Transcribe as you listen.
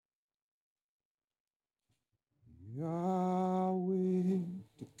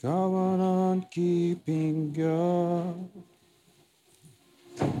Covenant keeping God.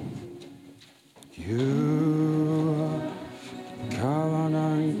 You are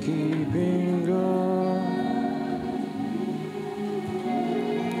covenant keeping God.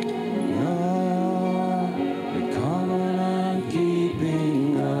 You are the covenant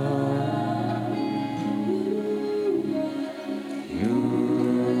keeping God. You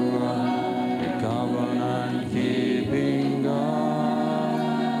are the covenant keeping God.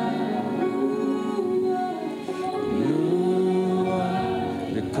 You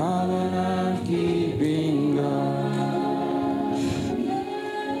are the covenant keeping God. Covenant keeping God.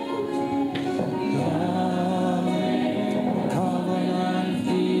 Yahweh, covenant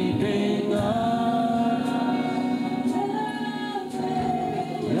keeping God.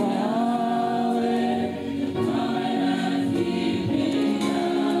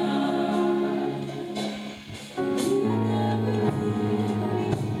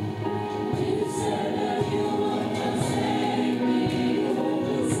 You said that you would forsake me.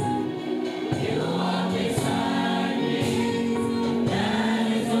 You are beside me. That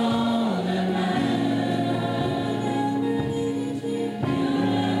is all that matters. You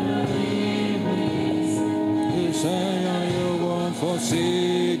never leave me. You say you won't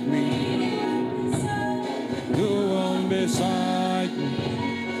forsake me. You won't beside me.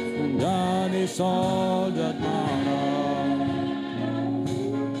 And that is all that matters.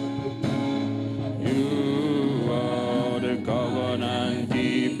 You are the covenant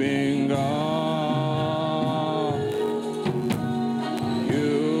keeping God.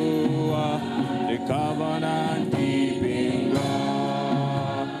 You are the covenant keeping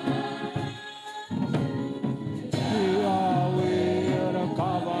God. You are the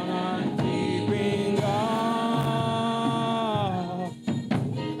covenant keeping God.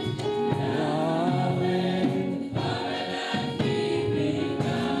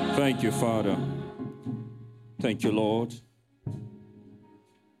 Thank you, Father. Thank you, Lord.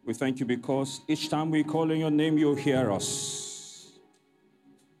 We thank you because each time we call on your name, you hear us.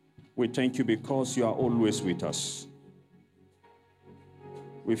 We thank you because you are always with us.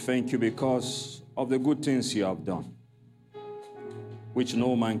 We thank you because of the good things you have done, which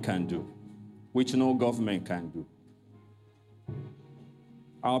no man can do, which no government can do.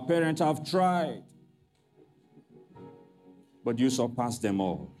 Our parents have tried, but you surpassed them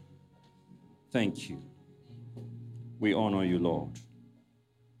all. Thank you. We honor you, Lord.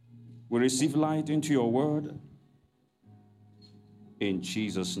 We receive light into your word. In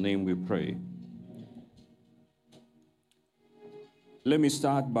Jesus' name we pray. Let me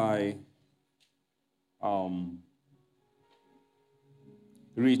start by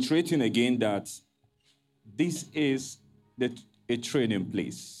reiterating again that this is a training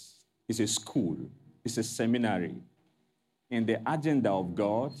place. It's a school. It's a seminary. In the agenda of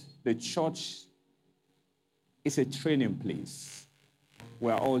God, the church is a training place.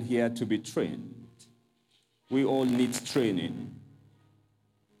 We are all here to be trained. We all need training.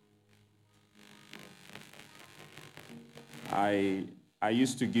 I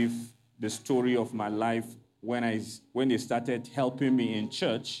used to give the story of my life when they started helping me in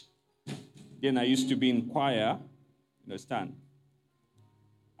church. Then I used to be in choir. Understand?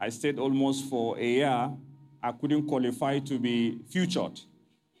 I stayed almost for a year. I couldn't qualify to be featured.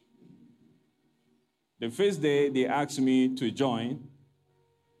 The first day they asked me to join,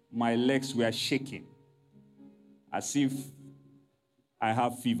 my legs were shaking, as if I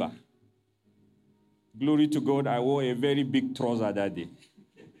have fever. Glory to God, I wore a very big trouser that day.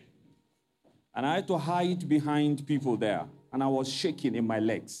 And I had to hide behind people there, and I was shaking in my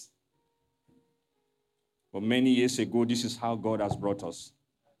legs. But many years ago, this is how God has brought us.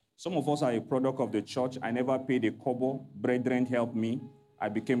 Some of us are a product of the church. I never paid a kobo. Brethren helped me. I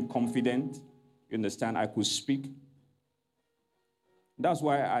became confident. You understand? I could speak. That's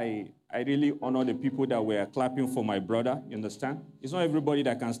why I really honor the people that were clapping for my brother. You understand? It's not everybody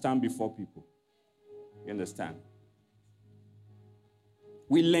that can stand before people. You understand?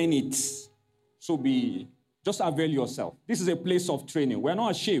 We learn it. So just avail yourself. This is a place of training. We're not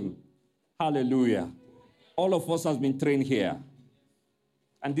ashamed. Hallelujah. All of us have been trained here.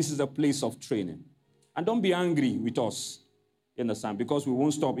 And this is a place of training. And don't be angry with us. You understand? Because we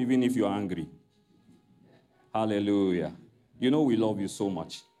won't stop even if you're angry. Hallelujah. You know we love you so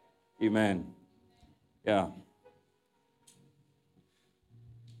much. Amen. Yeah.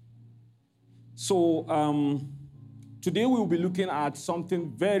 So today we'll be looking at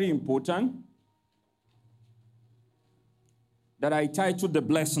something very important that I titled The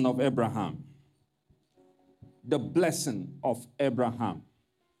Blessing of Abraham. The blessing of Abraham.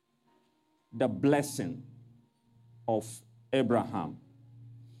 The blessing of Abraham.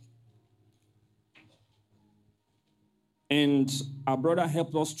 And our brother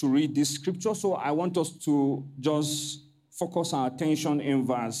helped us to read this scripture, so I want us to just focus our attention in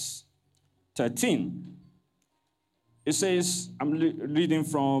verse 13. It says, I'm reading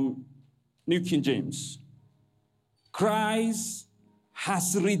from New King James. Christ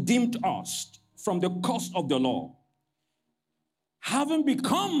has redeemed us from the curse of the law, having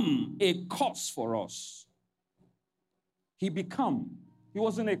become a curse for us. He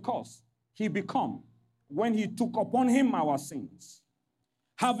wasn't a curse. He become, when he took upon him our sins,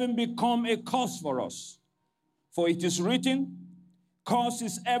 having become a curse for us. For it is written, cursed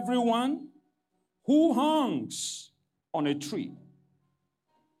is everyone who hangs on a tree,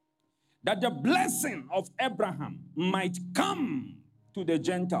 that the blessing of Abraham might come to the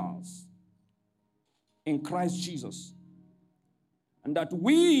Gentiles in Christ Jesus, and that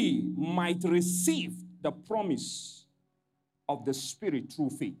we might receive the promise of the Spirit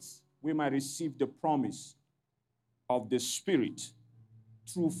through faith. We might receive the promise of the Spirit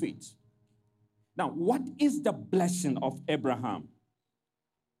through faith. Now, what is the blessing of Abraham?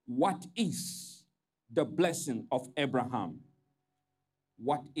 What is the blessing of Abraham?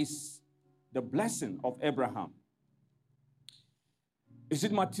 What is the blessing of Abraham? Is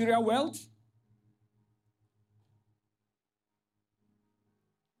it material wealth?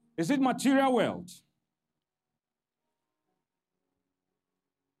 Is it material wealth?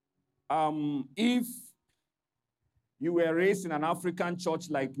 If you were raised in an African church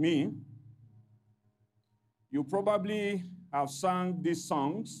like me, you probably have sung these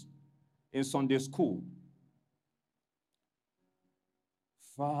songs in Sunday school.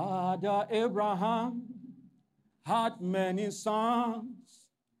 Father Abraham had many sons.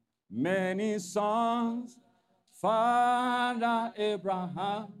 Father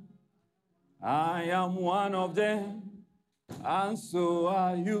Abraham, I am one of them, and so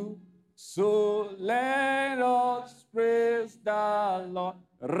are you. So let us praise the Lord.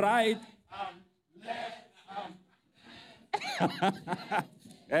 Right arm, left arm.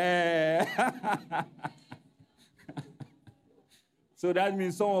 So that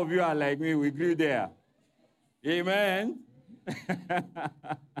means some of you are like me, we grew there. Amen.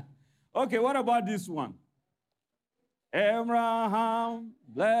 Okay, what about this one? Abraham,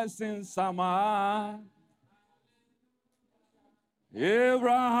 blessing Samar.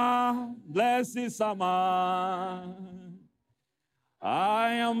 Abraham, blessing Samar. I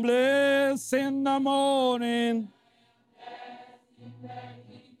am blessed in the morning.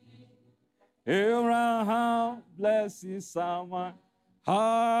 Abraham, blessing Samar.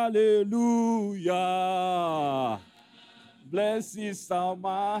 Hallelujah. Blessed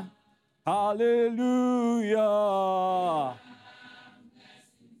Samar. Hallelujah.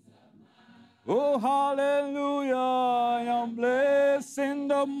 Oh, hallelujah. I am blessed in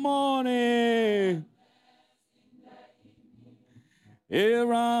the morning.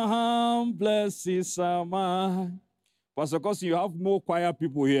 Abraham, blessed Samar. Pastor Kosi, you have more choir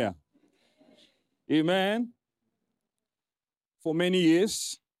people here. Amen. For many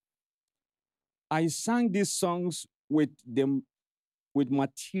years, I sang these songs with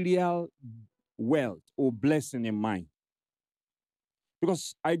material wealth or blessing in mind.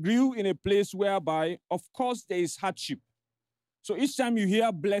 Because I grew in a place whereby, of course, there is hardship. So each time you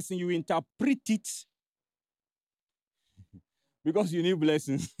hear blessing, you interpret it because you need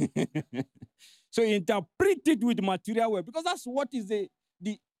blessings. So you interpret it with material wealth because that's what is the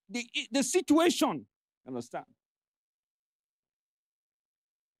situation. Understand?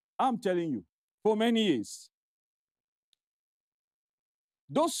 I'm telling you, for many years,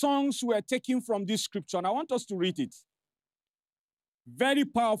 those songs were taken from this scripture, and I want us to read it. Very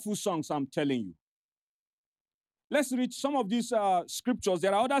powerful songs, I'm telling you. Let's read some of these scriptures.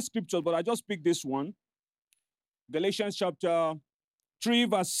 There are other scriptures, but I just picked this one. Galatians chapter 3,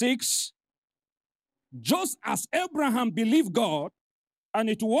 verse 6. Just as Abraham believed God, and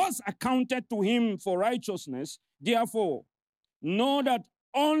it was accounted to him for righteousness, therefore, know that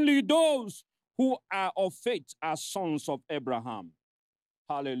only those who are of faith are sons of Abraham.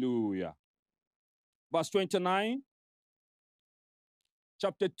 Hallelujah. Verse 29,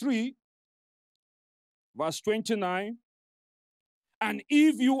 chapter 3, verse 29. And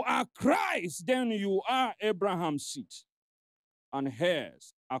if you are Christ, then you are Abraham's seed and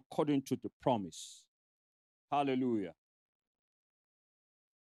heirs according to the promise. Hallelujah.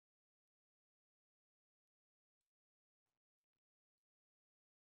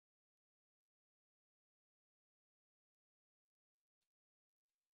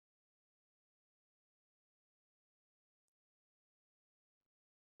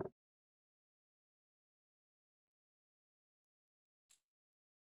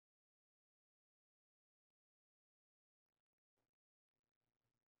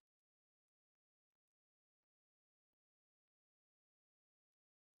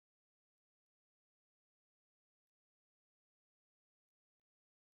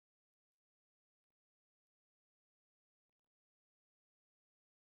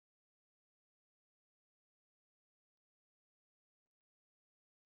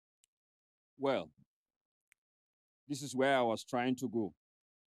 Well, this is where I was trying to go.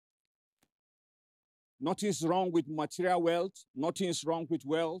 Nothing is wrong with material wealth. Nothing is wrong with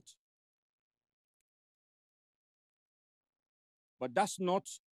wealth. But that's not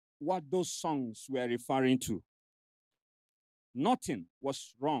what those songs were referring to. Nothing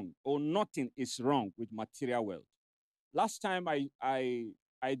was wrong, or nothing is wrong with material wealth. Last time I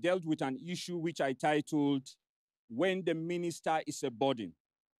dealt with an issue which I titled, When the Minister is a Burden.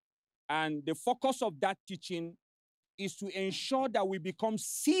 And the focus of that teaching is to ensure that we become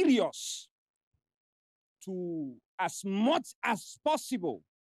serious to, as much as possible,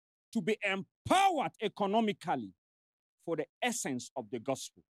 to be empowered economically for the essence of the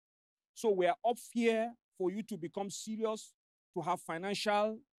gospel. So we are up here for you to become serious, to have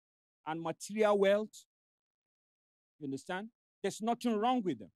financial and material wealth. You understand? There's nothing wrong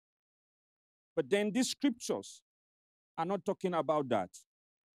with them. But then these scriptures are not talking about that.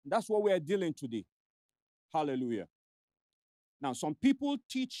 That's what we are dealing today. Hallelujah. Now, some people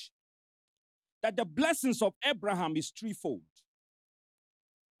teach that the blessings of Abraham is threefold,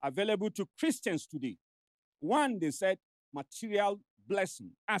 available to Christians today. One, they said, material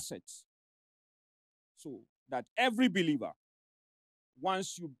blessing, assets. So that every believer,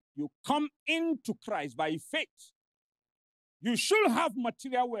 once you come into Christ by faith, you should have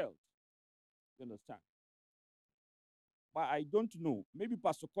material wealth. You understand? But I don't know. Maybe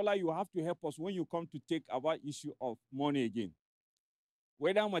Pastor Kola, you have to help us when you come to take our issue of money again.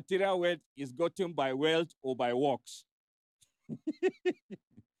 Whether material wealth is gotten by wealth or by works.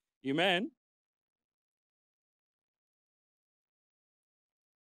 Amen.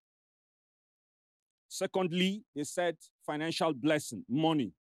 Secondly, they said financial blessing,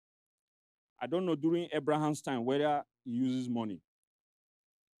 money. I don't know during Abraham's time whether he uses money.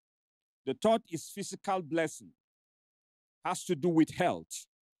 The third is physical blessing, has to do with health.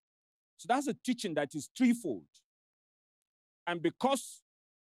 So that's a teaching that is threefold. And because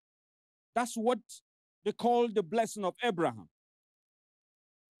that's what they call the blessing of Abraham.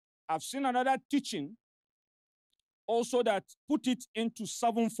 I've seen another teaching also that put it into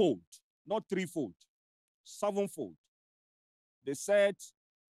sevenfold, not threefold, sevenfold. They said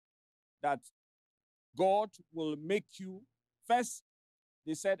that God will make you, first,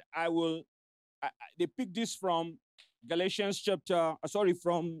 they said, they picked this from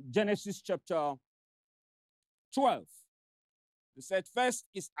from Genesis chapter 12. They said, first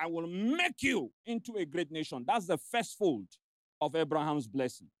is, I will make you into a great nation. That's the first fold of Abraham's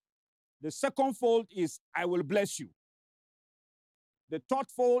blessing. The second fold is, I will bless you. The third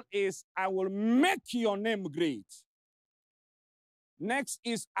fold is, I will make your name great. Next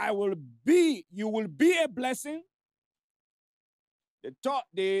is, you will be a blessing.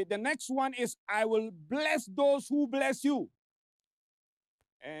 The next one is, I will bless those who bless you.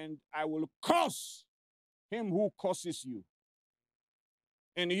 And I will curse him who curses you.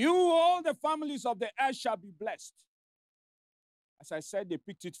 And you, all the families of the earth, shall be blessed. As I said, they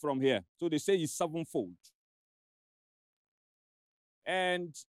picked it from here. So they say it's sevenfold.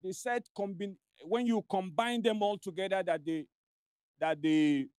 And they said, when you combine them all together, that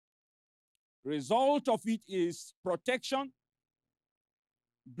the result of it is protection,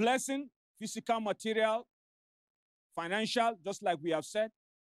 blessing, physical, material, financial, just like we have said,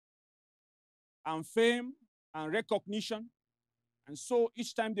 and fame and recognition. And so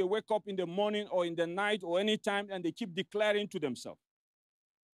each time they wake up in the morning or in the night or any time, and they keep declaring to themselves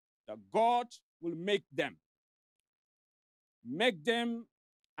that God will make them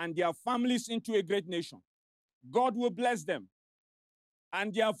and their families into a great nation. God will bless them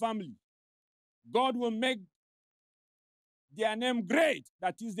and their family. God will make their name great.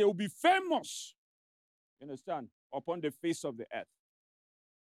 That is, they will be famous, you understand, upon the face of the earth.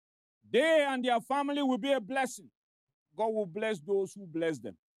 They and their family will be a blessing. God will bless those who bless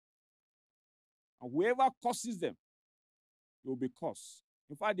them. And whoever curses them, they will be cursed.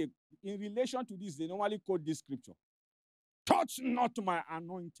 In fact, in relation to this, they normally quote this scripture. Touch not my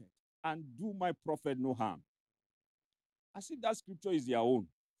anointed, and do my prophet no harm. As if that scripture is their own.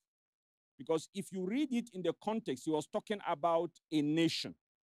 Because if you read it in the context, he was talking about a nation.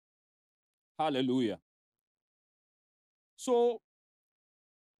 Hallelujah. So,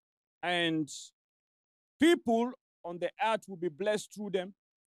 and people on the earth will be blessed through them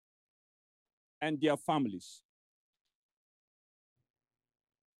and their families.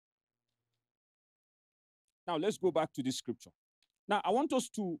 Now, let's go back to this scripture. Now, I want us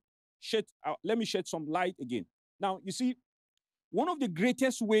to let me shed some light again. Now, you see, one of the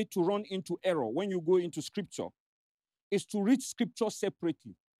greatest ways to run into error when you go into scripture is to read scripture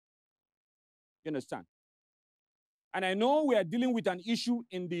separately. You understand? And I know we are dealing with an issue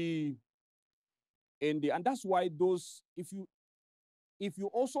in the And that's why those, if you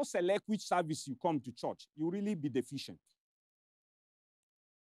also select which service you come to church, you really be deficient.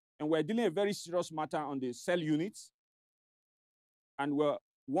 And we're dealing a very serious matter on the cell units. And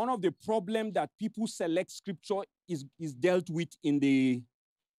one of the problems that people select scripture is dealt with in the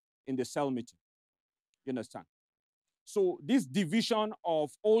cell meeting. You understand? So this division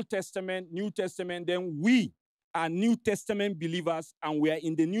of Old Testament, New Testament, then we are New Testament believers and we are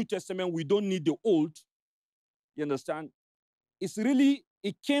in the New Testament. We don't need the Old. You understand?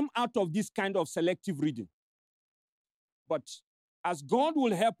 It came out of this kind of selective reading. But as God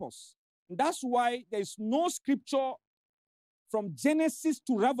will help us, that's why there's no scripture from Genesis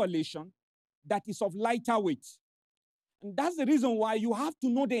to Revelation that is of lighter weight. And that's the reason why you have to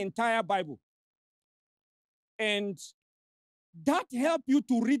know the entire Bible. And that helps you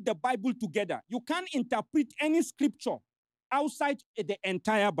to read the Bible together. You can't interpret any scripture outside the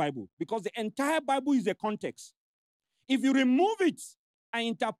entire Bible because the entire Bible is a context. If you remove it and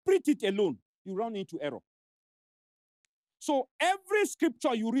interpret it alone, you run into error. So every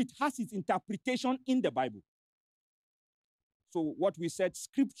scripture you read has its interpretation in the Bible. So what we said,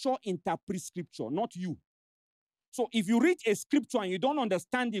 scripture interprets scripture, not you. So if you read a scripture and you don't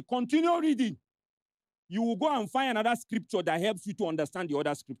understand it, continue reading. You will go and find another scripture that helps you to understand the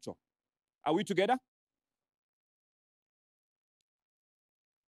other scripture. Are we together?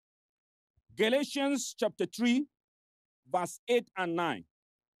 Galatians chapter 3, verse 8 and 9.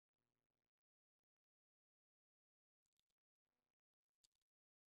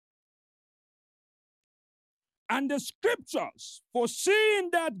 And the scriptures, foreseeing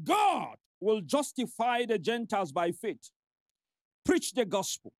that God will justify the Gentiles by faith, preach the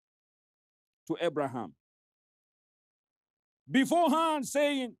gospel to Abraham beforehand,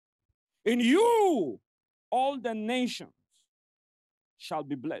 saying, in you all the nations shall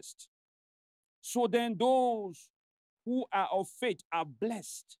be blessed. So then those who are of faith are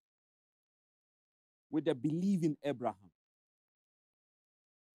blessed with the believing Abraham.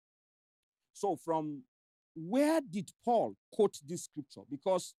 So from where did Paul quote this scripture?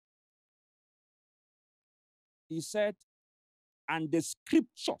 Because he said, and the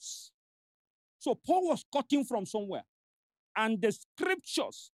scriptures. So Paul was quoting from somewhere. And the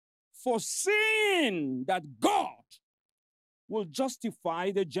scriptures, foreseeing that God will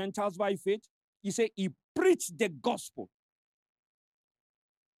justify the Gentiles by faith, he said he preached the gospel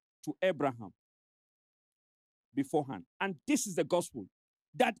to Abraham beforehand. And this is the gospel,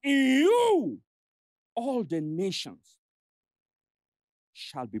 that in you all the nations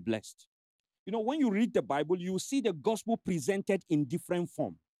shall be blessed. You know, when you read the Bible, you see the gospel presented in different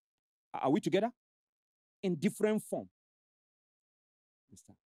form. Are we together? In different form.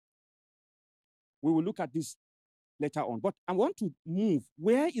 We will look at this later on. But I want to move.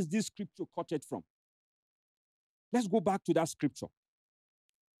 Where is this scripture quoted from? Let's go back to that scripture.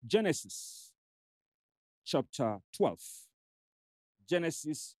 Genesis chapter 12.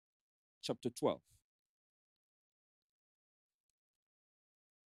 Genesis chapter 12.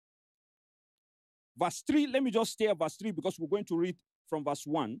 Verse 3, let me just stay at verse 3 because we're going to read from verse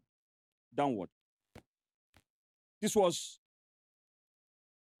 1 downward. This was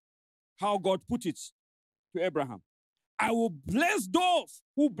how God put it to Abraham. I will bless those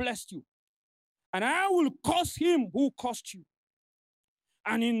who blessed you, and I will curse him who cursed you.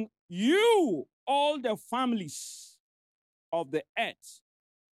 And in you all the families of the earth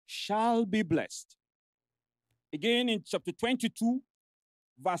shall be blessed. Again in chapter 22,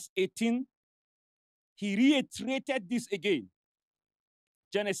 verse 18, he reiterated this again.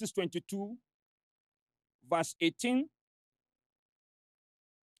 Genesis 22, verse 18.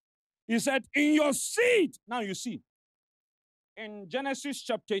 He said, in your seed. Now you see. In Genesis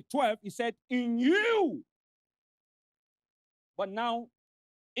chapter 12, he said, in you. But now,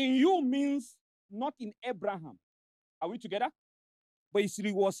 in you means not in Abraham. Are we together? But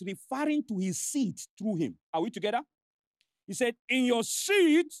he was referring to his seed through him. Are we together? He said, in your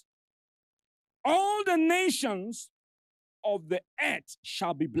seed, all the nations of the earth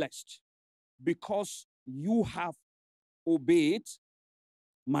shall be blessed because you have obeyed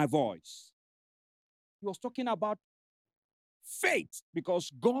my voice. He was talking about faith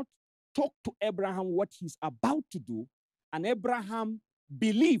because God talked to Abraham what he's about to do, and Abraham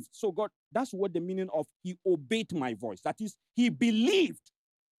believed. So God, that's what the meaning of he obeyed my voice. That is, he believed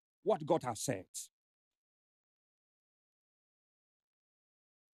what God has said.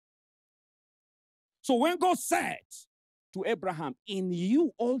 So when God said to Abraham, in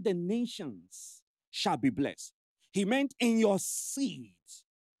you all the nations shall be blessed, he meant in your seed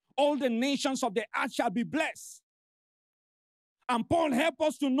all the nations of the earth shall be blessed. And Paul helped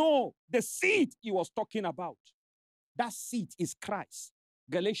us to know the seed he was talking about. That seed is Christ.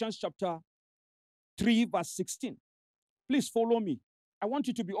 Galatians chapter 3, verse 16. Please follow me. I want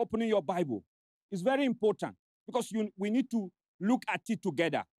you to be opening your Bible. It's very important because we need to look at it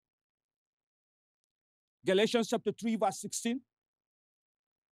together. Galatians chapter 3, verse 16.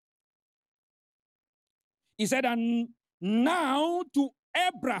 He said, and now to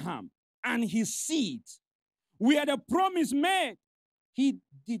Abraham and his seed, where the promise made, he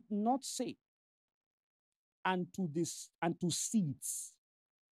did not say, and to seeds,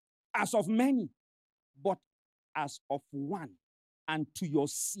 as of many, but as of one, and to your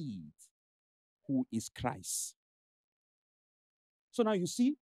seed, who is Christ. So now you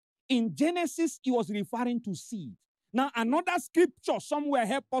see, in Genesis, he was referring to seed. Now, another scripture somewhere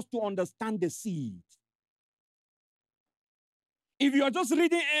help us to understand the seed. If you are just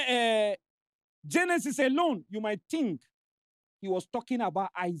reading Genesis alone, you might think he was talking about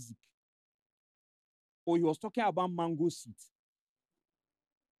Isaac, or he was talking about mango seeds.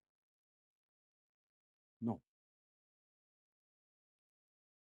 No.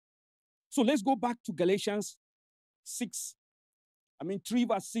 So let's go back to Galatians 3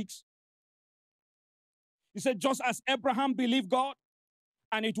 verse 6. He said, just as Abraham believed God,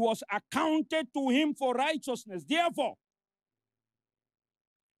 and it was accounted to him for righteousness. Therefore,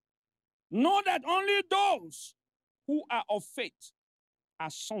 know that only those who are of faith are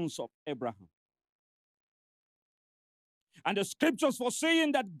sons of Abraham. And the scriptures for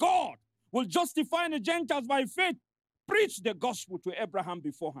saying that God will justify the Gentiles by faith preach the gospel to Abraham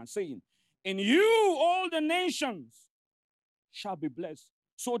beforehand, saying, in you all the nations shall be blessed.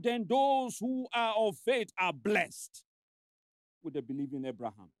 So then those who are of faith are blessed with the believing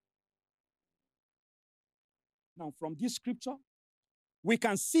Abraham. Now, from this scripture, we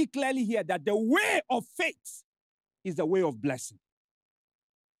can see clearly here that the way of faith is the way of blessing.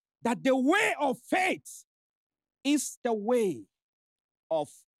 That the way of faith is the way of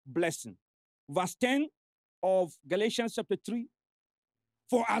blessing. Verse 10 of Galatians chapter 3.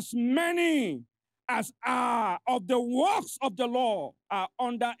 For as many as are of the works of the law are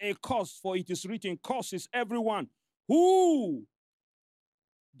under a curse, for it is written, cursed is everyone who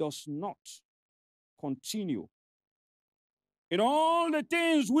does not continue in all the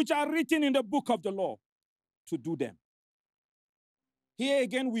things which are written in the book of the law to do them. Here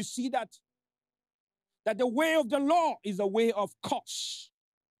again we see that the way of the law is a way of curse.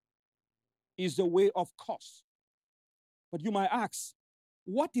 Is the way of curse. But you might ask,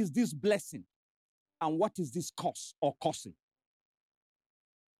 what is this blessing and what is this curse or cursing?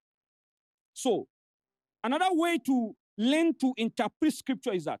 So, another way to learn to interpret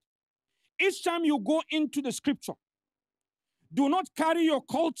scripture is that each time you go into the scripture, do not carry your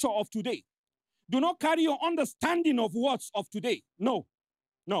culture of today. Do not carry your understanding of words of today. No.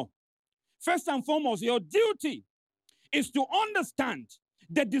 First and foremost, your duty is to understand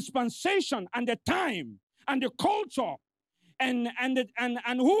the dispensation and the time and the culture and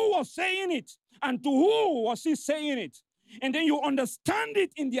who was saying it and to who was he saying it. And then you understand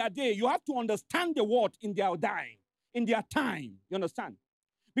it in their day. You have to understand the word in their time. You understand?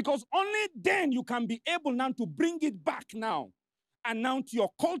 Because only then you can be able now to bring it back now and now to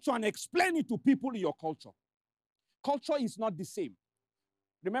your culture and explain it to people in your culture. Culture is not the same.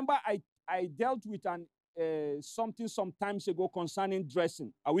 Remember, I dealt with something some times ago concerning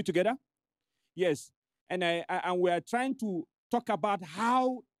dressing. Are we together? Yes. And we are trying to talk about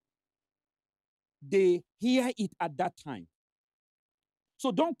how they hear it at that time.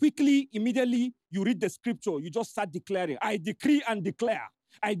 So don't quickly, immediately, you read the scripture, you just start declaring, I decree and declare.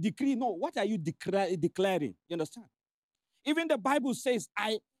 I decree. No, what are you declaring? You understand? Even the Bible says,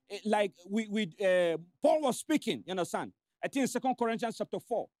 Paul was speaking, you understand? I think in 2 Corinthians chapter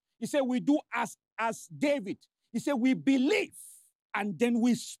 4, he said, we do as David. He said, we believe and then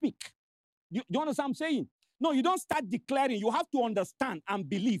we speak. You understand what I'm saying? No, you don't start declaring. You have to understand and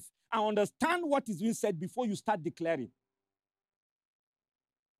believe and understand what is being said before you start declaring.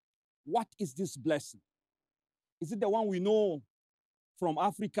 What is this blessing? Is it the one we know from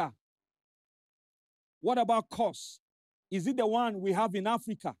Africa? What about curse? Is it the one we have in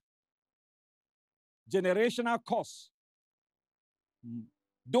Africa? Generational curse.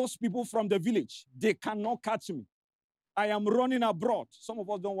 Those people from the village, they cannot catch me. I am running abroad. Some of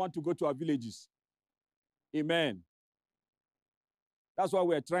us don't want to go to our villages. Amen. That's why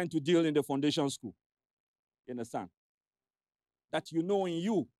we're trying to deal in the foundation school. You understand? That you know in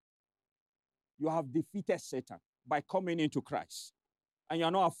you have defeated Satan by coming into Christ. And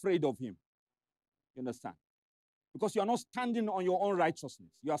you're not afraid of him. You understand? Because you are not standing on your own righteousness.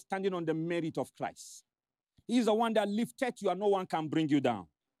 You are standing on the merit of Christ. He's the one that lifted you and no one can bring you down.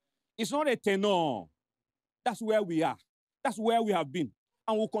 It's not a tenor. That's where we are. That's where we have been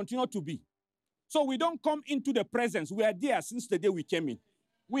and will continue to be. So we don't come into the presence. We are there since the day we came in.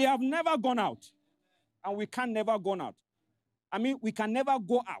 We have never gone out. And we can never go out. I mean, we can never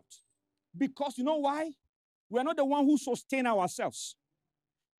go out. Because you know why? We are not the one who sustain ourselves.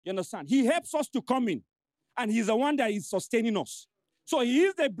 You understand? He helps us to come in. And he's the one that is sustaining us. So he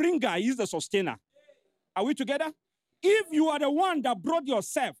is the bringer. He is the sustainer. Are we together? If you are the one that brought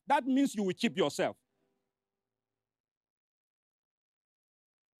yourself, that means you will keep yourself.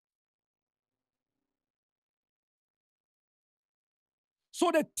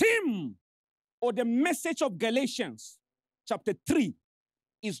 So the theme or the message of Galatians chapter 3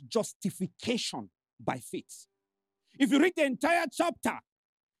 is justification by faith. If you read the entire chapter,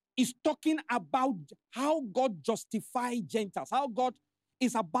 it's talking about how God justifies Gentiles, how God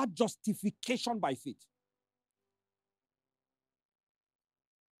is about justification by faith.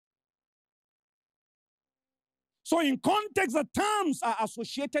 So in context, the terms are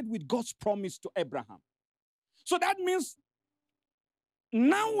associated with God's promise to Abraham. So that means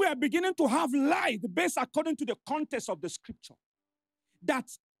now we are beginning to have light based according to the context of the scripture.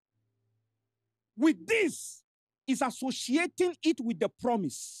 That with this is associating it with the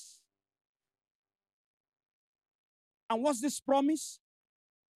promise. And what's this promise?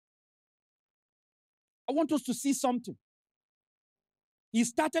 I want us to see something. He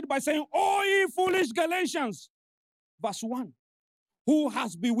started by saying, "Oh, ye foolish Galatians," verse 1, "who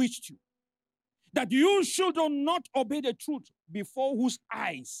has bewitched you, that you should not obey the truth, before whose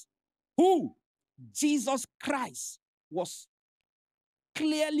eyes, who? Jesus Christ was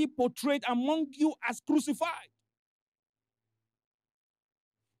clearly portrayed among you as crucified.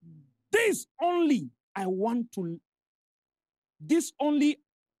 This only I want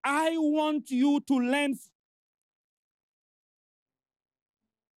you to learn.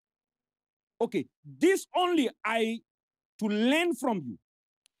 Okay, this only to learn from you.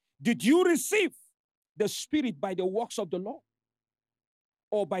 Did you receive the Spirit by the works of the law,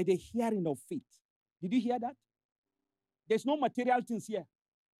 or by the hearing of faith?" Did you hear that? There's no material things here.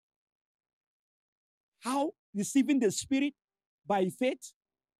 How? Receiving the Spirit by faith?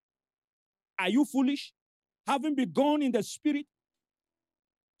 Are you foolish? Having begun in the Spirit?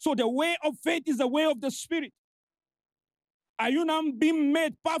 So the way of faith is the way of the Spirit. Are you now being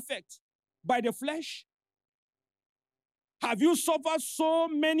made perfect by the flesh? Have you suffered so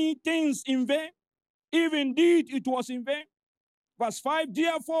many things in vain? If indeed it was in vain. Verse 5,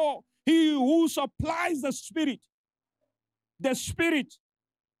 "Therefore, he who supplies the Spirit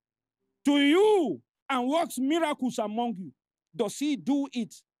to you and works miracles among you, does he do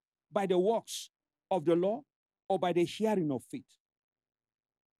it by the works of the law or by the hearing of faith?"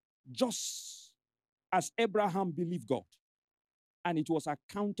 Just as Abraham believed God, and it was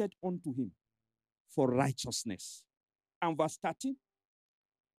accounted unto him for righteousness. And verse 13,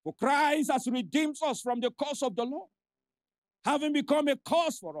 "For Christ has redeemed us from the curse of the law, having become a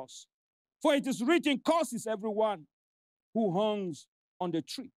curse for us. For it is written, curses everyone who hangs on the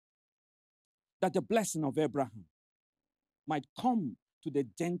tree, that the blessing of Abraham might come to the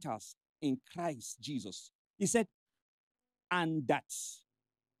Gentiles in Christ Jesus." He said, "and that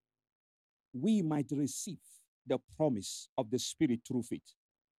we might receive the promise of the Spirit through faith."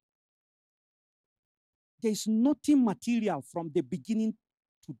 There is nothing material from the beginning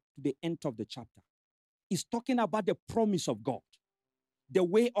to the end of the chapter. It's talking about the promise of God, the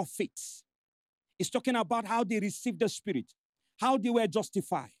way of faith. It's talking about how they received the Spirit, how they were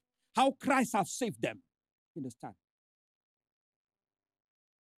justified, how Christ has saved them. You understand?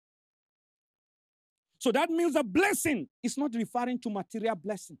 So that means the blessing is not referring to material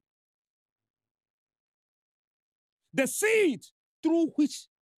blessing. The seed through which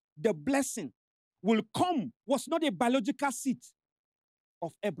the blessing will come was not a biological seed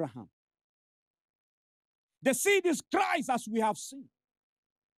of Abraham. The seed is Christ, as we have seen.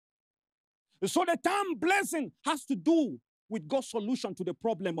 So the term blessing has to do with God's solution to the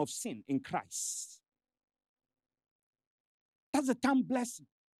problem of sin in Christ. That's the term blessing.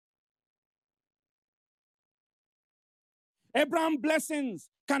 Abraham's blessings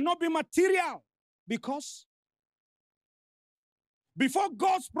cannot be material because before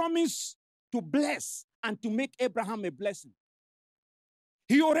God's promise to bless and to make Abraham a blessing,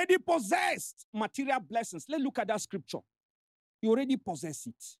 he already possessed material blessings. Let's look at that scripture. He already possessed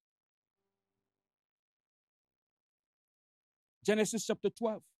it. Genesis chapter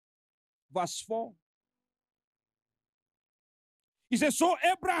 12, verse 4. He says, "So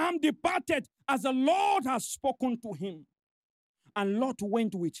Abraham departed as the Lord has spoken to him, and Lot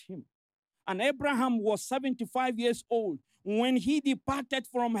went with him. And Abraham was 75 years old when he departed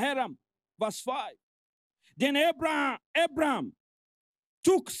from Haran. Verse 5. Then Abraham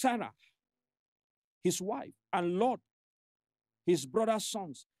took Sarah, his wife, and Lot, his brother's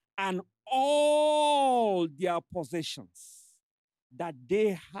sons, and all their possessions that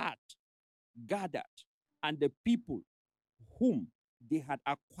they had gathered, and the people whom they had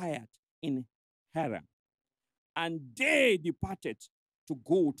acquired in Haran. And they departed to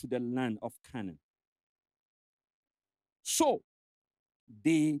go to the land of Canaan. So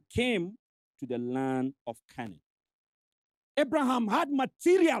they came to the land of Canaan. Abraham had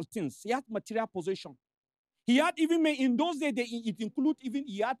material things. He had material possession. He had even, in those days, it included even,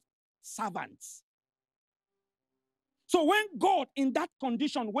 he had servants. So when God, in that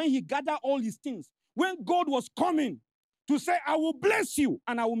condition, when he gathered all his things, when God was coming to say, I will bless you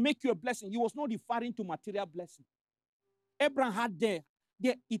and I will make you a blessing, he was not referring to material blessing. Abraham had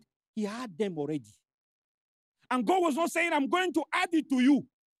he had them already. And God was not saying, I'm going to add it to you.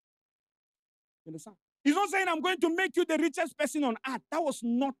 You understand? He's not saying, I'm going to make you the richest person on earth. That was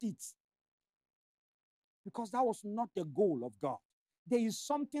not it. Because that was not the goal of God. There is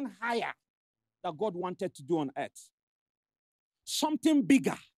something higher that God wanted to do on earth. Something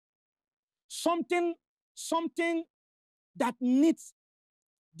bigger. Something that needs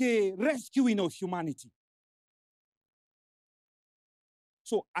the rescuing of humanity.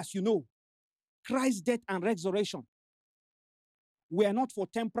 So, as you know, Christ's death and resurrection were not for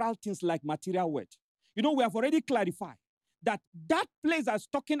temporal things like material wealth. You know, we have already clarified that place that's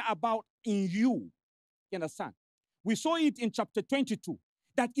talking about in you, you understand? We saw it in chapter 22,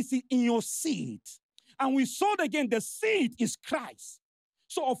 that it's in your seed. And we saw it again, the seed is Christ.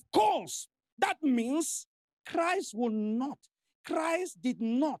 So, of course, that means Christ did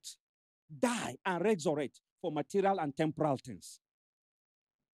not die and resurrect for material and temporal things.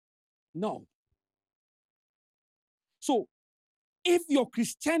 No. So, if your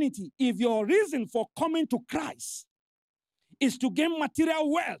Christianity, if your reason for coming to Christ is to gain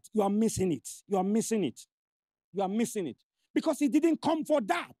material wealth, you are missing it. You are missing it. You are missing it. Because he didn't come for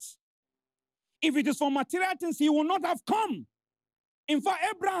that. If it is for material things, he will not have come. In fact,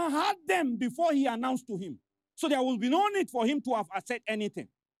 Abraham had them before he announced to him. So there will be no need for him to have said anything.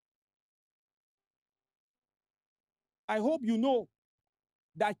 I hope you know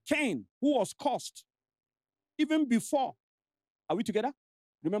that Cain, who was cursed, even before, are we together?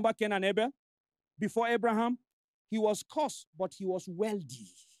 Remember Cain and Abel? Before Abraham, he was cursed, but he was wealthy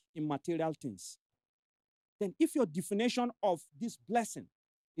in material things. Then if your definition of this blessing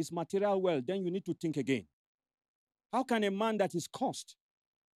is material wealth, then you need to think again. How can a man that is cursed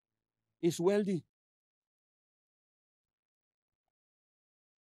is wealthy?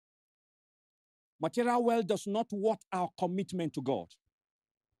 Material wealth does not worth our commitment to God.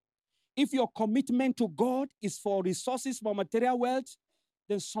 If your commitment to God is for resources for material wealth,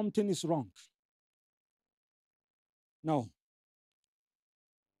 then something is wrong. No.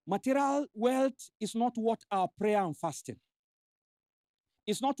 Material wealth is not worth our prayer and fasting.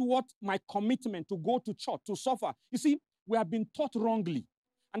 It's not worth my commitment to go to church, to suffer. You see, we have been taught wrongly.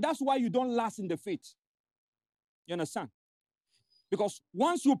 And that's why you don't last in the faith. You understand? Because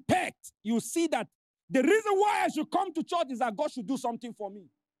once you pecked, you see that the reason why I should come to church is that God should do something for me.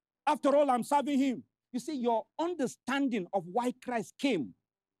 After all, I'm serving him. You see, your understanding of why Christ came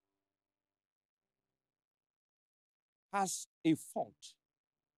has a fault.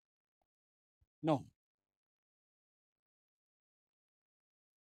 No.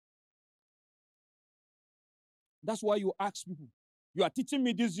 That's why you ask people, you are teaching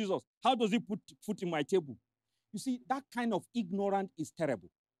me this Jesus. How does he put food in my table? You see, that kind of ignorance is terrible.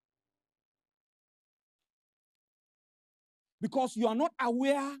 Because you are not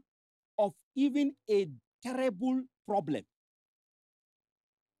aware of even a terrible problem.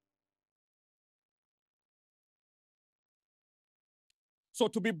 So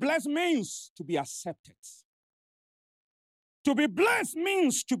to be blessed means to be accepted. To be blessed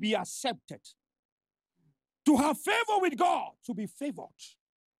means to be accepted. To have favor with God, to be favored.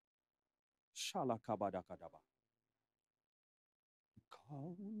 Shalakabadakadaba.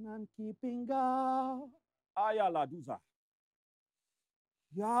 Covenant keeping God. Ayaladuza.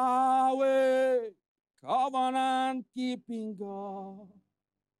 Yahweh, covenant keeping God.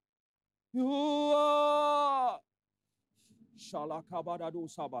 You are. Shalakabadadu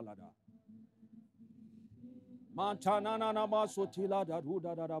sabalada. Mantanana namasotila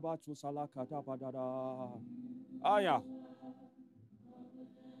daruda dadabatu salakata badada. Aya.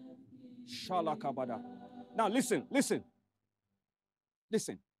 Shalakabada. Now listen. Listen.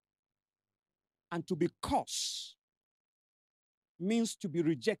 And to be cursed means to be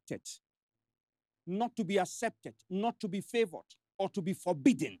rejected, not to be accepted, not to be favored, or to be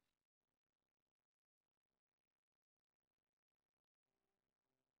forbidden.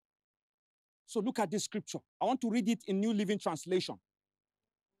 So look at this scripture. I want to read it in New Living Translation.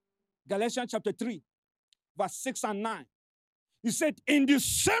 Galatians chapter 3, verse 6 and 9. He said, in the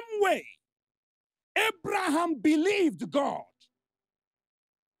same way, Abraham believed God,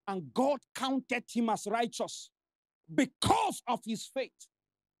 and God counted him as righteous because of his faith.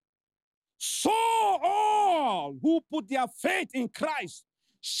 So all who put their faith in Christ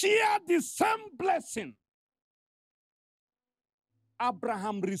share the same blessing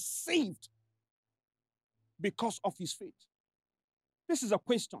Abraham received because of his faith. This is a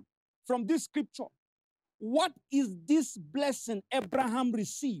question from this scripture. What is this blessing Abraham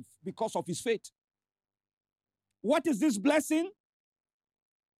received because of his faith? What is this blessing?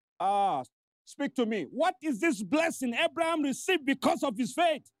 Speak to me. What is this blessing Abraham received because of his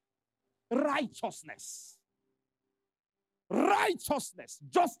faith? Righteousness. Righteousness.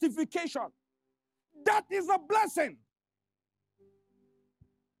 Justification. That is a blessing.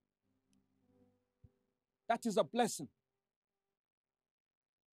 That is a blessing.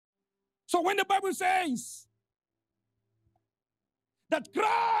 So when the Bible says that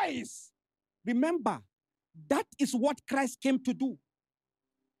Christ, remember, that is what Christ came to do.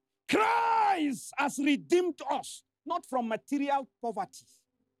 Christ has redeemed us, not from material poverty.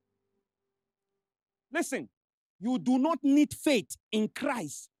 Listen, you do not need faith in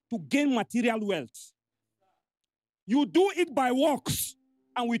Christ to gain material wealth. You do it by works,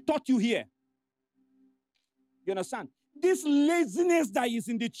 and we taught you here. You understand? This laziness that is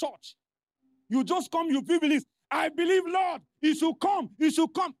in the church, you just come, you believe, I believe, Lord, He should come. He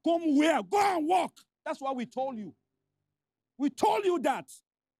should come. Come where? Go and walk. That's what we told you. We told you that.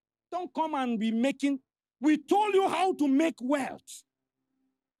 Don't come and be making. We told you how to make wealth.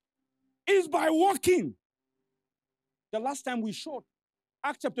 It's by walking. The last time we showed,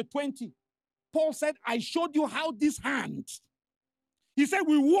 Acts chapter 20, Paul said, I showed you how this hand. He said,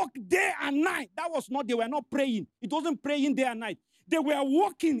 we walk day and night. That was not, they were not praying. It wasn't praying day and night. They were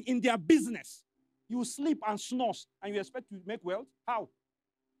working in their business. You sleep and snooze, and you expect to make wealth? How?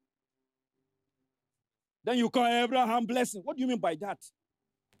 Then you call Abraham blessing. What do you mean by that?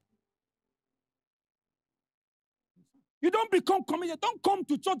 You don't become committed. Don't come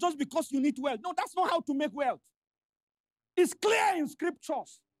to church just because you need wealth. No, that's not how to make wealth. It's clear in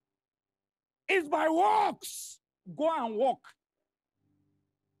scriptures. It's by works. Go and walk.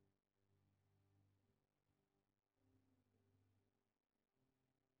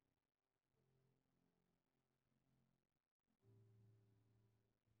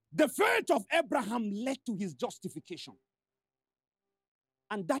 The faith of Abraham led to his justification.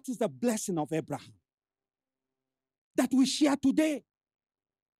 And that is the blessing of Abraham that we share today.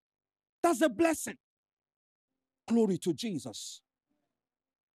 That's a blessing. Glory to Jesus.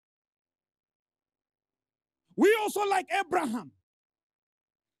 We also, like Abraham,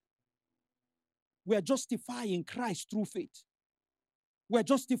 we are justified in Christ through faith. We are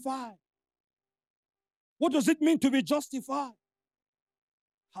justified. What does it mean to be justified?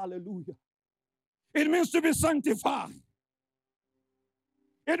 Hallelujah. It means to be sanctified.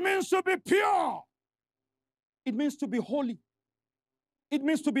 It means to be pure. It means to be holy. It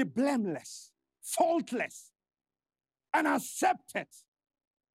means to be blameless, faultless, and accepted.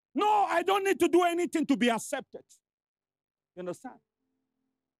 No, I don't need to do anything to be accepted. You understand?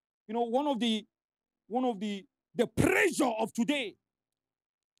 You know, one of the pressure of today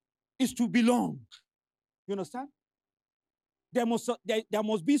is to belong. You understand? There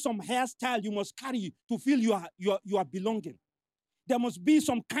must be some hairstyle you must carry to feel you are belonging. There must be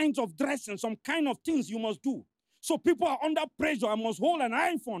some kinds of dressing, some kind of things you must do. So people are under pressure. I must hold an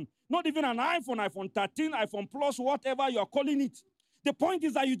iPhone, not even an iPhone, iPhone 13, iPhone Plus, whatever you are calling it. The point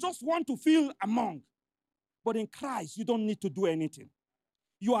is that you just want to feel among. But in Christ, you don't need to do anything.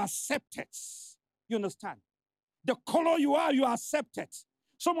 You are accepted. You understand? The color you are accepted.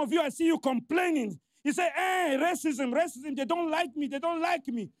 Some of you, I see you complaining. You say, hey, racism, they don't like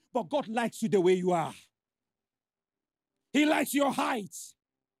me. But God likes you the way you are. He likes your height.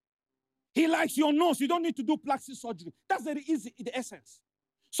 He likes your nose. You don't need to do plastic surgery. That's very easy in the essence.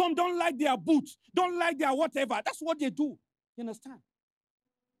 Some don't like their boots, don't like their whatever. That's what they do. You understand?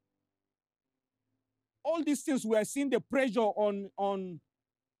 All these things we are seeing the pressure on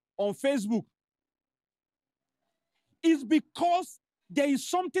Facebook is because there is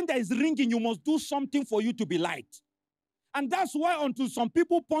something that is ringing. You must do something for you to be liked. And that's why until some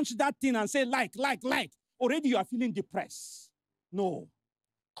people punch that thing and say like, already you are feeling depressed. No.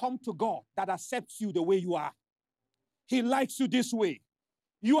 Come to God that accepts you the way you are. He likes you this way.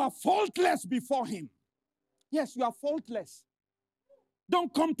 You are faultless before him. Yes, you are faultless.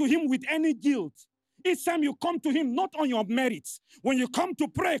 Don't come to him with any guilt. Each time you come to him, not on your merits. When you come to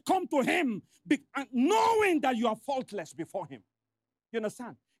pray, come to him knowing that you are faultless before him. You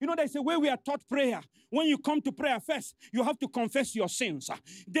understand? You know, there's a way we are taught prayer. When you come to prayer first, you have to confess your sins.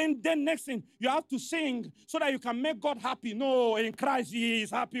 Then next thing, you have to sing so that you can make God happy. No, in Christ, he is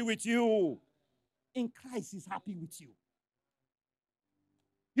happy with you. In Christ, he's happy with you.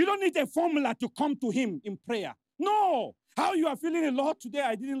 You don't need a formula to come to him in prayer. No. How you are feeling a lot today,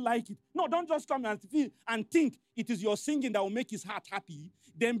 I didn't like it. No, don't just come and feel and think it is your singing that will make his heart happy.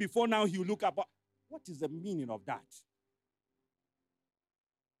 Then before now, he'll look up. What is the meaning of that?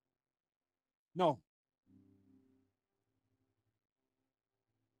 No.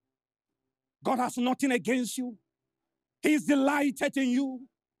 God has nothing against you. He is delighted in you.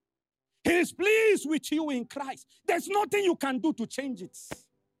 He is pleased with you in Christ. There's nothing you can do to change it.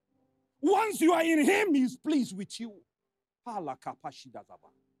 Once you are in him, he is pleased with you.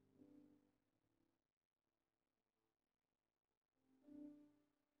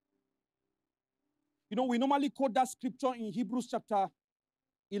 You know, we normally quote that scripture in Hebrews chapter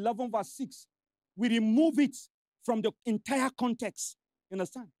 11, verse 6. We remove it from the entire context. You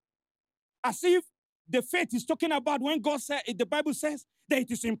understand? As if the faith is talking about when God said, the Bible says that it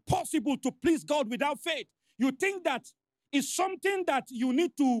is impossible to please God without faith. You think that it's something that you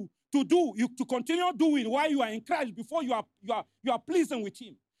need to do, to continue doing while you are in Christ before you are pleasing with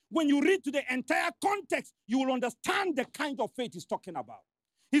him. When you read to the entire context, you will understand the kind of faith he's talking about.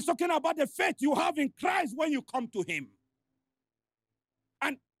 He's talking about the faith you have in Christ when you come to him.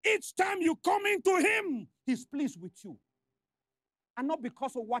 And each time you come into him, he's pleased with you. And not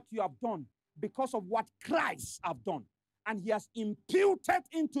because of what you have done, because of what Christ has done. And he has imputed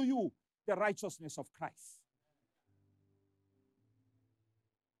into you the righteousness of Christ.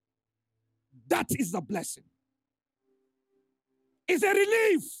 That is the blessing. It's a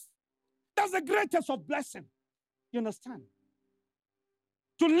relief. That's the greatest of blessing. You understand?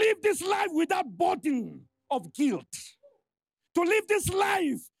 To live this life without burden of guilt. To live this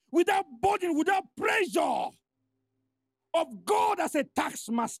life without burden, without pressure of God as a tax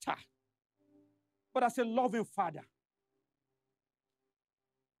master, but as a loving father.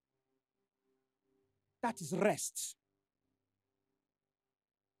 That is rest.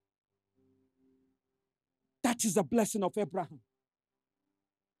 That is the blessing of Abraham.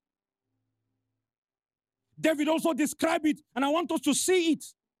 David also described it, and I want us to see it.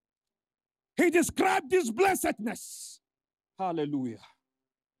 He described this blessedness. Hallelujah.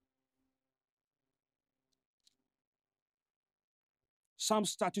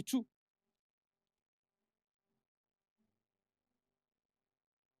 Psalms 32.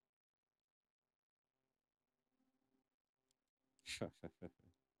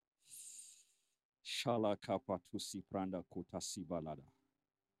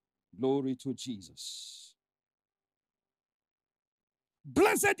 Glory to Jesus.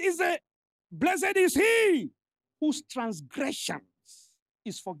 Blessed is he whose transgressions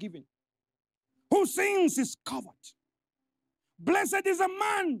is forgiven, whose sins is covered. Blessed is a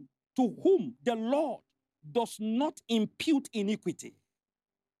man to whom the Lord does not impute iniquity.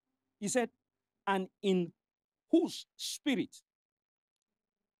 He said, and in whose spirit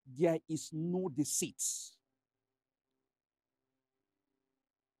there is no deceit.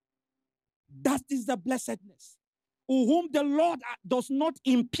 That is the blessedness. Whom the Lord does not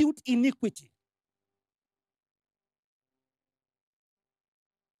impute iniquity.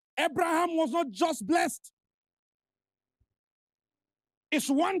 Abraham was not just blessed. It's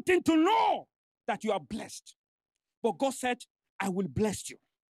one thing to know that you are blessed. But God said, I will bless you.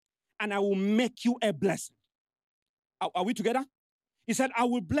 And I will make you a blessing. Are we together? He said, I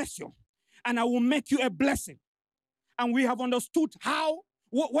will bless you. And I will make you a blessing. And we have understood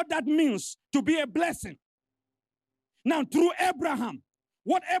what that means to be a blessing. Now, through Abraham,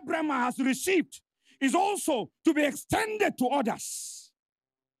 what Abraham has received is also to be extended to others.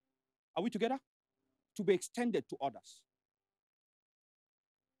 Are we together? To be extended to others.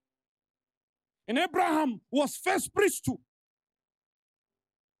 And Abraham was first preached to.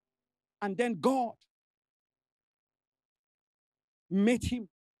 And then God made him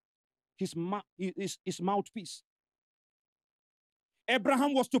his mouthpiece.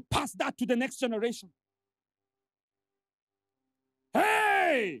 Abraham was to pass that to the next generation.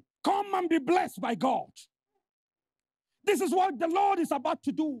 Hey, come and be blessed by God. This is what the Lord is about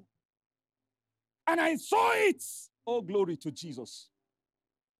to do. And I saw it. Oh, glory to Jesus.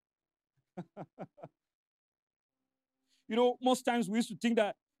 You know, most times we used to think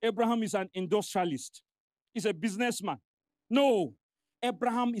that Abraham is an industrialist. He's a businessman. No,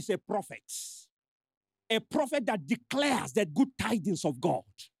 Abraham is a prophet that declares the good tidings of God.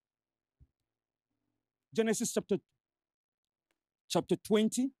 Genesis chapter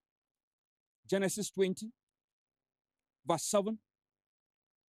 20, Genesis 20, verse 7.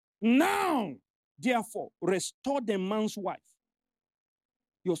 Now, therefore, restore the man's wife.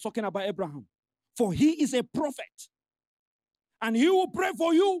 He was talking about Abraham. For he is a prophet, and he will pray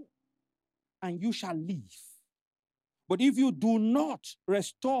for you, and you shall live. But if you do not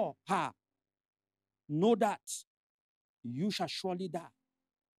restore her, know that you shall surely die,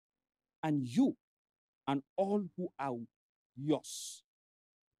 and you and all who are yours.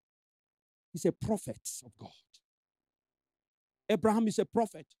 He's a prophet of God. Abraham is a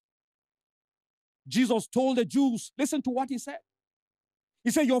prophet. Jesus told the Jews, listen to what he said. He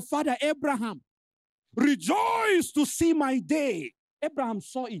said, your father Abraham rejoiced to see my day. Abraham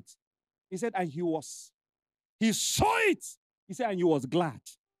saw it. He said, and he saw it. He said, and he was glad.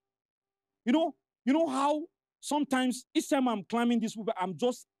 You know how sometimes each time I'm climbing this river, I'm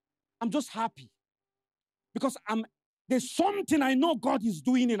just happy. Because there's something I know God is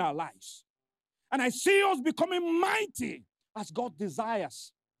doing in our lives. And I see us becoming mighty as God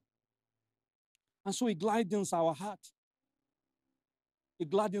desires. And so it gladdens our heart. It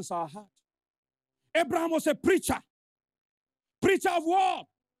gladdens our heart. Abraham was a preacher. Preacher of what?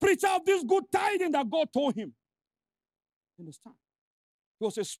 Preacher of this good tidings that God told him. Understand? He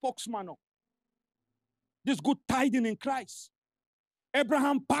was a spokesman of this good tidings in Christ.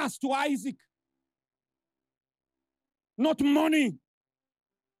 Abraham passed to Isaac. Not money,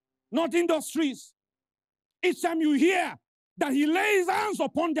 not industries. Each time you hear that he lays hands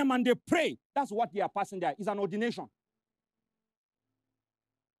upon them and they pray, that's what they are passing there. It's an ordination.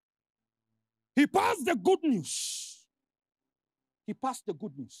 He passed the good news. He passed the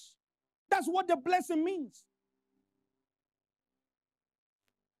good news. That's what the blessing means.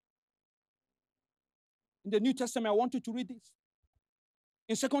 In the New Testament, I want you to read this.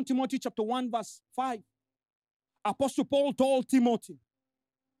 In 2 Timothy chapter 1, verse 5, Apostle Paul told Timothy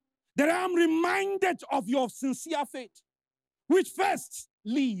that I am reminded of your sincere faith, which first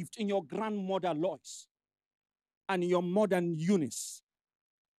lived in your grandmother Lois and your mother Eunice,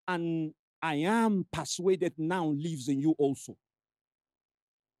 and I am persuaded now lives in you also.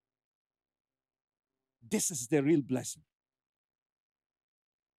 This is the real blessing.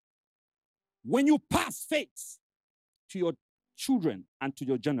 When you pass faith to your children and to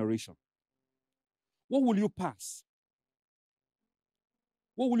your generation, what will you pass?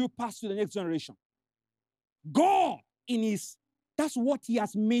 What will you pass to the next generation? God that's what he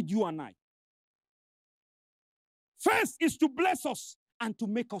has made you and I. First is to bless us and to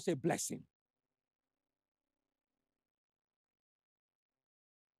make us a blessing.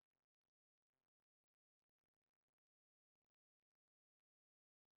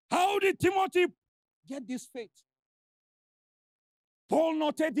 How did Timothy get this faith? Paul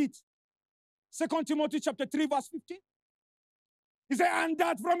noted it. 2 Timothy chapter 3, verse 15. He said, and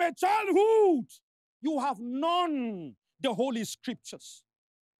that from a childhood you have known the Holy Scriptures,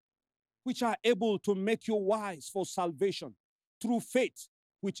 which are able to make you wise for salvation through faith,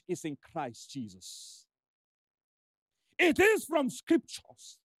 which is in Christ Jesus. It is from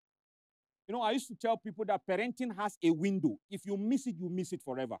Scriptures. You know, I used to tell people that parenting has a window. If you miss it, you miss it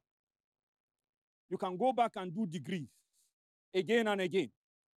forever. You can go back and do degrees again and again.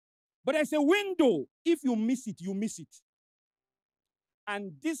 But there's a window. If you miss it, you miss it.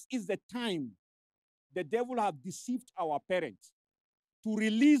 And this is the time the devil have deceived our parents to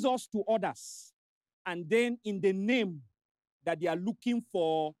release us to others. And then in the name that they are looking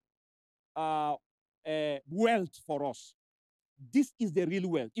for wealth for us. This is the real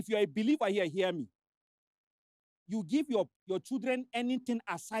wealth. If you're a believer here, hear me. You give your children anything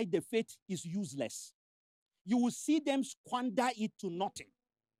aside the faith is useless. You will see them squander it to nothing.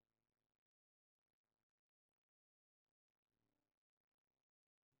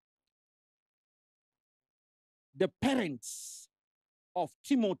 The parents of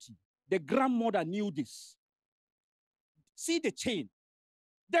Timothy, the grandmother knew this. See the chain.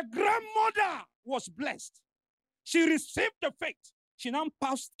 The grandmother was blessed. She received the faith. She now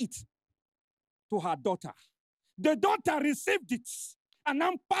passed it to her daughter. The daughter received it and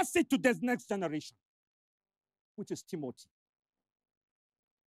now passed it to the next generation, which is Timothy.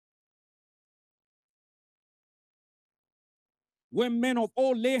 When men of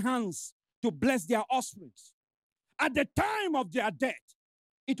old lay hands to bless their offspring, at the time of their death,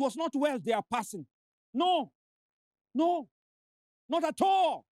 it was not wealth they are passing. No, not at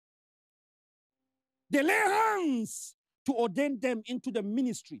all. They lay hands to ordain them into the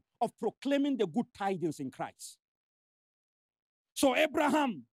ministry of proclaiming the good tidings in Christ. So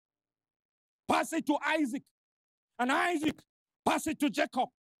Abraham passed it to Isaac, and Isaac passed it to Jacob,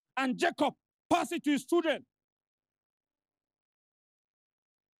 and Jacob passed it to his children.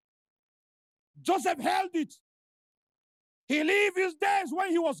 Joseph held it. He lived his days when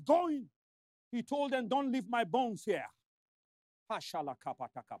he was going. He told them, don't leave my bones here.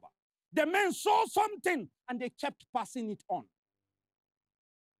 The men saw something and they kept passing it on.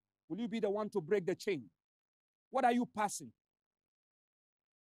 Will you be the one to break the chain? What are you passing?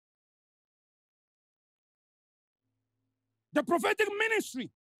 The prophetic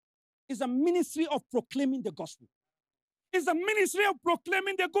ministry is a ministry of proclaiming the gospel. It's a ministry of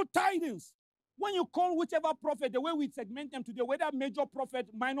proclaiming the good tidings. When you call whichever prophet, the way we segment them today, whether major prophet,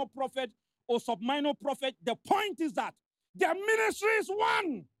 minor prophet, or sub-minor prophet, the point is that their ministry is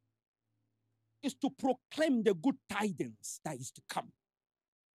one. Is to proclaim the good tidings that is to come.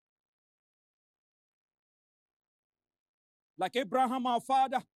 Like Abraham, our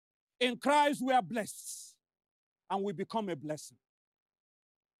father, in Christ we are blessed. And we become a blessing.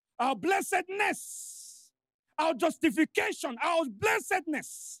 Our blessedness, our justification, our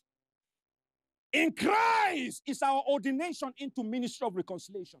blessedness in Christ is our ordination into ministry of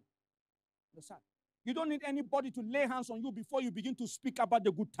reconciliation. Understand? You don't need anybody to lay hands on you before you begin to speak about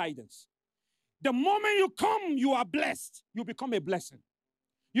the good tidings. The moment you come, you are blessed. You become a blessing.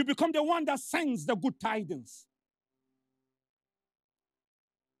 You become the one that sends the good tidings.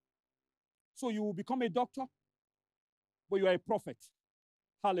 So you will become a doctor, but you are a prophet.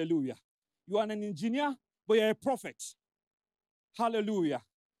 Hallelujah. You are an engineer, but you are a prophet. Hallelujah.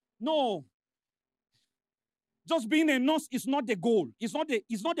 No. Just being a nurse is not the goal. It's not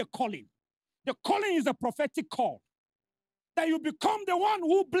the calling. The calling is a prophetic call. That you become the one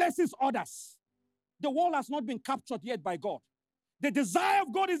who blesses others. The world has not been captured yet by God. The desire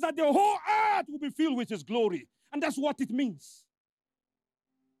of God is that the whole earth will be filled with His glory. And that's what it means.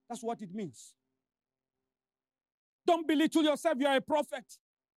 That's what it means. Don't belittle yourself. You are a prophet.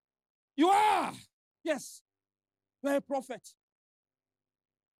 You are. Yes. You are a prophet.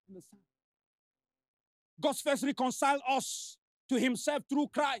 Understand? God first reconciled us to Himself through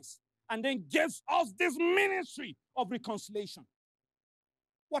Christ and then gives us this ministry of reconciliation.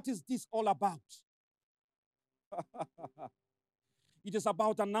 What is this all about? It is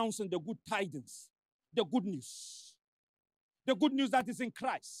about announcing the good tidings, the good news. The good news that is in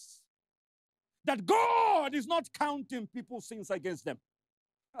Christ. That God is not counting people's sins against them.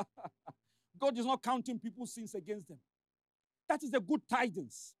 God is not counting people's sins against them. That is the good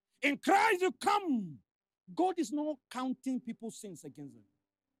tidings. In Christ you come. God is not counting people's sins against them.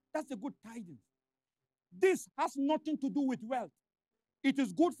 That's the good tidings. This has nothing to do with wealth. It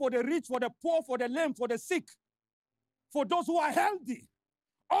is good for the rich, for the poor, for the lame, for the sick, for those who are healthy.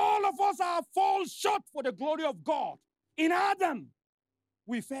 All of us are fall short for the glory of God. In Adam,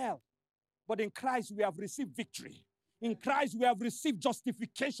 we fell. But in Christ, we have received victory. In Christ, we have received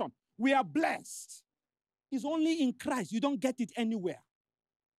justification. We are blessed. It's only in Christ. You don't get it anywhere.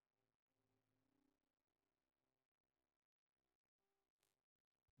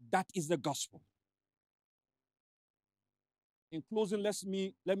 That is the gospel. In closing, let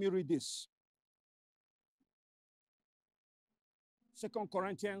me read this. 2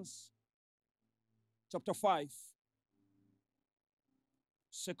 Corinthians chapter 5.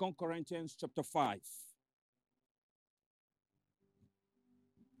 2 Corinthians chapter 5.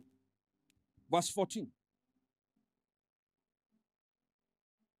 Verse 14.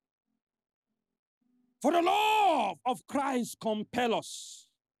 For the love of Christ compels us,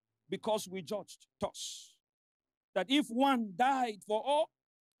 because we judged thus, that if one died for all,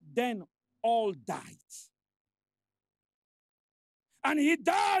 then all died. And He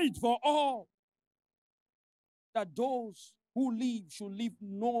died for all, that those who live should live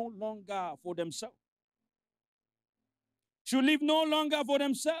no longer for themselves. Should live no longer for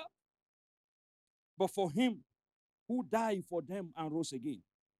themselves, but for Him who died for them and rose again.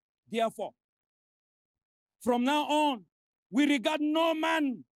 Therefore, from now on, we regard no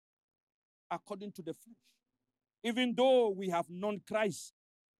man according to the flesh. Even though we have known Christ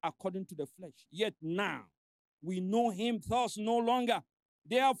according to the flesh, yet now we know Him thus no longer.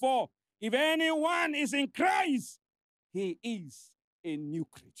 Therefore, if anyone is in Christ, he is a new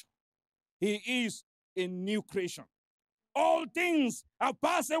creature. He is a new creation. All things have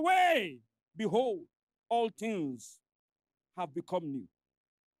passed away. Behold, all things have become new.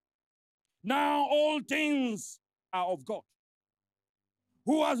 Now all things are of God,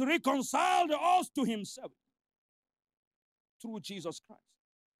 who has reconciled us to Himself through Jesus Christ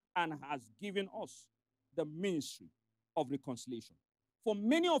and has given us the ministry of reconciliation. For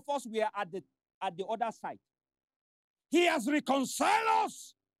many of us, we are at the other side. He has reconciled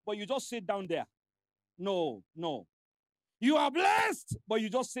us, but you just sit down there. No, no. You are blessed, but you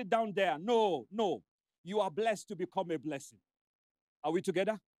just sit down there. No, no. You are blessed to become a blessing. Are we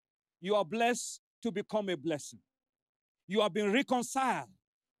together? You are blessed to become a blessing. You have been reconciled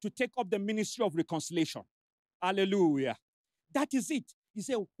to take up the ministry of reconciliation. Hallelujah. That is it. He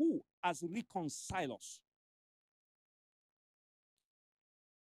said, who has reconciled us?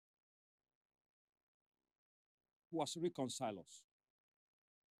 Who has reconciled us?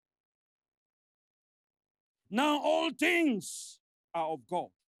 Now all things are of God,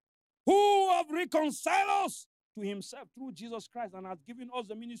 who have reconciled us to himself through Jesus Christ and has given us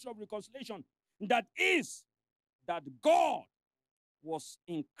the ministry of reconciliation. That is, that God was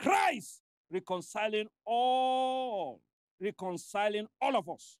in Christ reconciling all of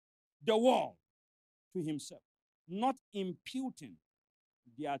us, the world, to himself, not imputing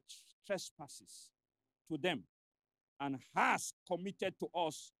their trespasses to them, and has committed to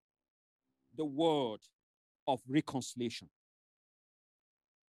us the word of reconciliation.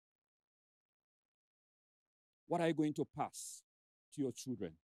 What are you going to pass to your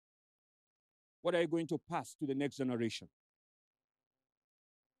children? What are you going to pass to the next generation?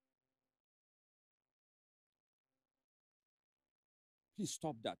 Please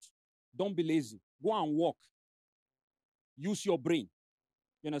stop that. Don't be lazy. Go and work. Use your brain.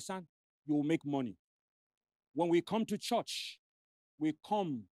 You understand? You will make money. When we come to church, we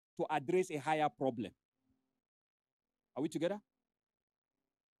come to address a higher problem. Are we together?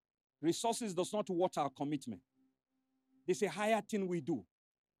 Resources does not watch our commitment. There's a higher thing we do.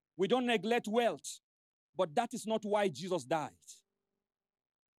 We don't neglect wealth, but that is not why Jesus died.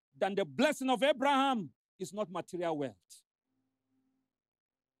 Then the blessing of Abraham is not material wealth.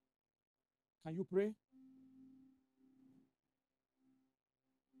 Can you pray?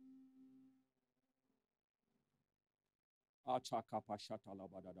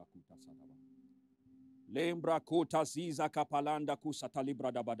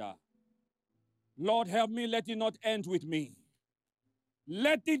 Lord, help me, let it not end with me.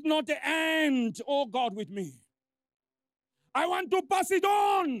 Let it not end, oh God, with me. I want to pass it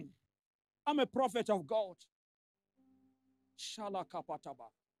on. I'm a prophet of God. Shalakapataba.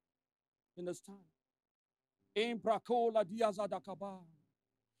 Understand? It's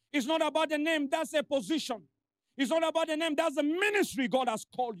not about the name, that's a position. It's not about the name, that's the ministry God has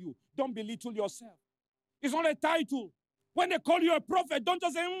called you. Don't belittle yourself. It's not a title. When they call you a prophet, don't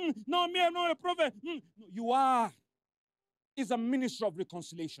just say, no, me, I'm not a prophet. No, you are. It's a ministry of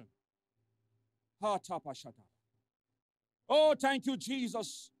reconciliation. Oh, thank you,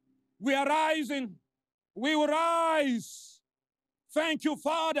 Jesus. We are rising. We will rise. Thank you,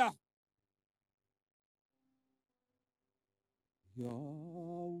 Father.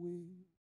 Yahweh.